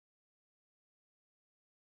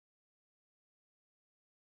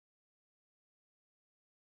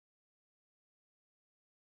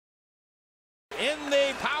in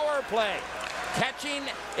the power play. Catching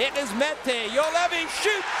it is Mete. Juolevi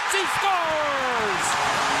shoots. He scores.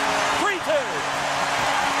 3-2.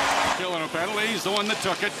 Still in a penalty. He's the one that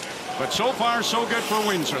took it. But so far, so good for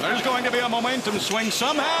Windsor. There's going to be a momentum swing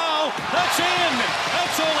somehow. That's in.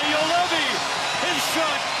 That's Olli Juolevi. His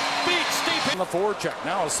shot beats Steve. On the forecheck.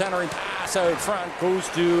 Now a centering pass out front goes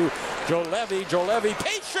to Juolevi. Juolevi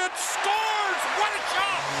patient scores. What a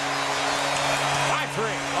shot. 5-3.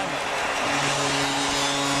 London.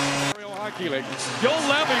 Real hockey league.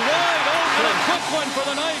 Juolevi wide open. A quick one for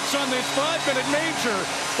the Knights on this 5-minute major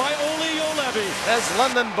by Olli Juolevi. As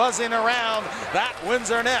London buzzing around that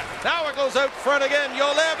Windsor net. Now it goes out front again.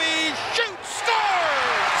 Juolevi shoots,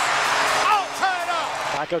 scores! All tied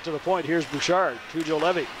up. Back out to the point. Here's Bouchard to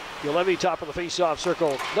Juolevi. Juolevi top of the face-off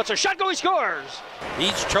circle. That's a shot. Go. He scores.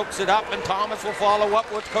 Each chokes it up, and Thomas will follow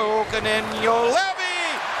up with Coke, and then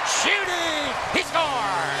Juolevi shooting. He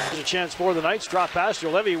scores. There's a chance for the Knights. Drop pass.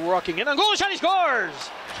 Juolevi walking in. And goal shot. He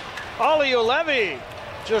scores. Olli Juolevi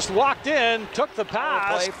just walked in, took the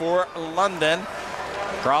pass. Play for London.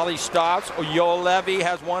 Crawley stops. Juolevi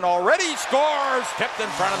has one already. Scores. Tipped in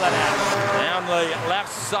front of the net. Down the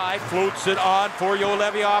left side. Floats it on for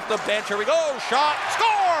Juolevi off the bench. Here we go. Shot.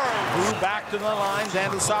 Score. Move back to the line.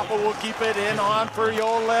 Dandasapo will keep it in on for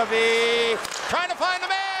Juolevi. Trying to find the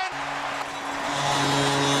man.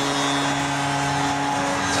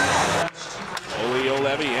 Olli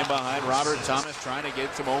Juolevi in behind Robert Thomas, trying to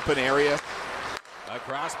get some open area.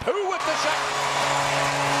 Across, Pooh with the shot.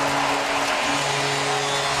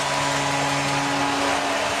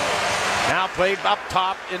 Now played up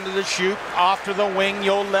top into the chute, off to the wing.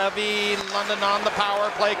 Juolevi, London on the power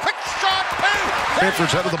play. Quick shot, Pooh!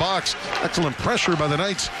 Cranford's out of the box. Excellent pressure by the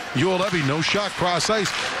Knights. Juolevi, no shot, cross ice.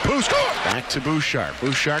 Pooh score! Back to Bouchard.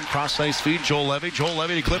 Bouchard, cross ice feed. Juolevi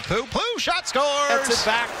to clip Pooh. Pooh, shot, scores! Gets it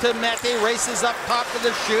back to Mete, races up top of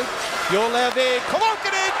the chute. Juolevi,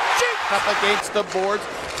 Kuokkanen, shoots up against the boards.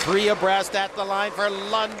 3 abreast at the line for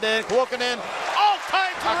London. Kuokkanen,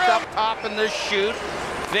 all-time tucked up top in the chute.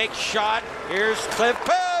 Big shot. Here's Cliff.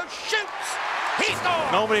 Pooh shoots. He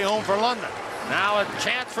scores. Nobody home for London. Now a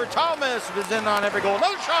chance for Thomas. Who's in on every goal.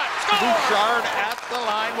 No shot. Score. Bouchard at the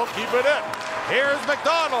line will keep it in. Here's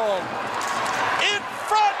McDonald. In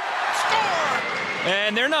front. Score.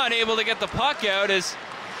 And they're not able to get the puck out as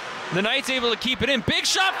the Knights able to keep it in. Big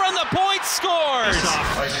shot from the point. Scores.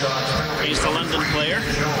 He's the London player.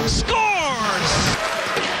 Scores.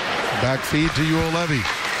 Back feed to Juolevi.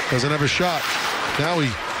 Doesn't have a shot. Now he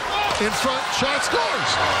in front, shot,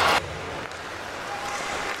 scores!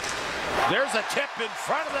 There's a tip in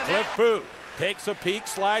front of the net. Pooh takes a peek,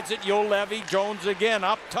 slides it. Juolevi, Jones again,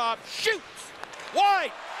 up top, shoots,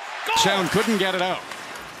 wide, goal! Sound couldn't get it out.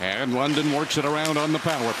 And London works it around on the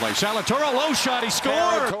power play. Salatora, low shot, he scored!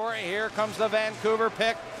 Salatora, here comes the Vancouver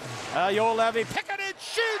pick. Juolevi, pick it,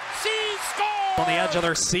 shoots, he scores! On the edge of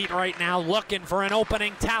their seat right now, looking for an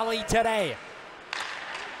opening tally today.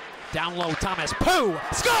 Down low, Thomas. Pooh!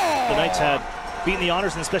 Score! The Knights had beaten the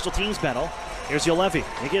honors in the special teams battle. Here's Juolevi.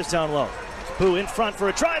 He gives down low. Pooh in front for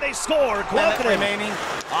a try. They scored. Minute remaining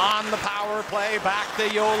on the power play. Back to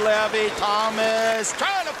Juolevi. Thomas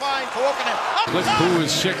trying to find Kuokkanen. Cliff Pooh is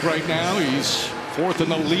sick right now. He's 4th in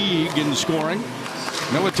the league in scoring.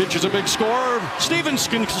 Milicic is a big scorer. Stevens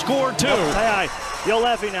can score too. High.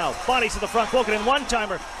 Juolevi now. Bodies to the front. Kuokkanen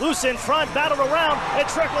one-timer. Loose in front. Battled around. It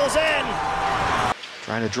trickles in.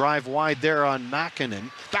 Trying to drive wide there on Makinen.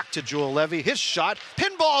 Back to Juolevi. His shot.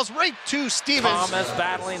 Pinballs right to Stevens. Thomas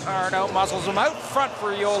battling hard out. Muscles him out front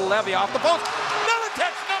for Juolevi off the post.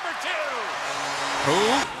 Milicic number 2.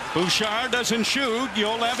 Pooh. Bouchard doesn't shoot.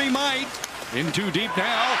 Juolevi might. In too deep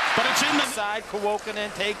now, but it's in the side.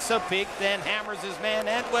 Kuokkanen takes a peek, then hammers his man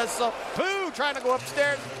and whistle. Pooh trying to go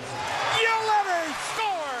upstairs.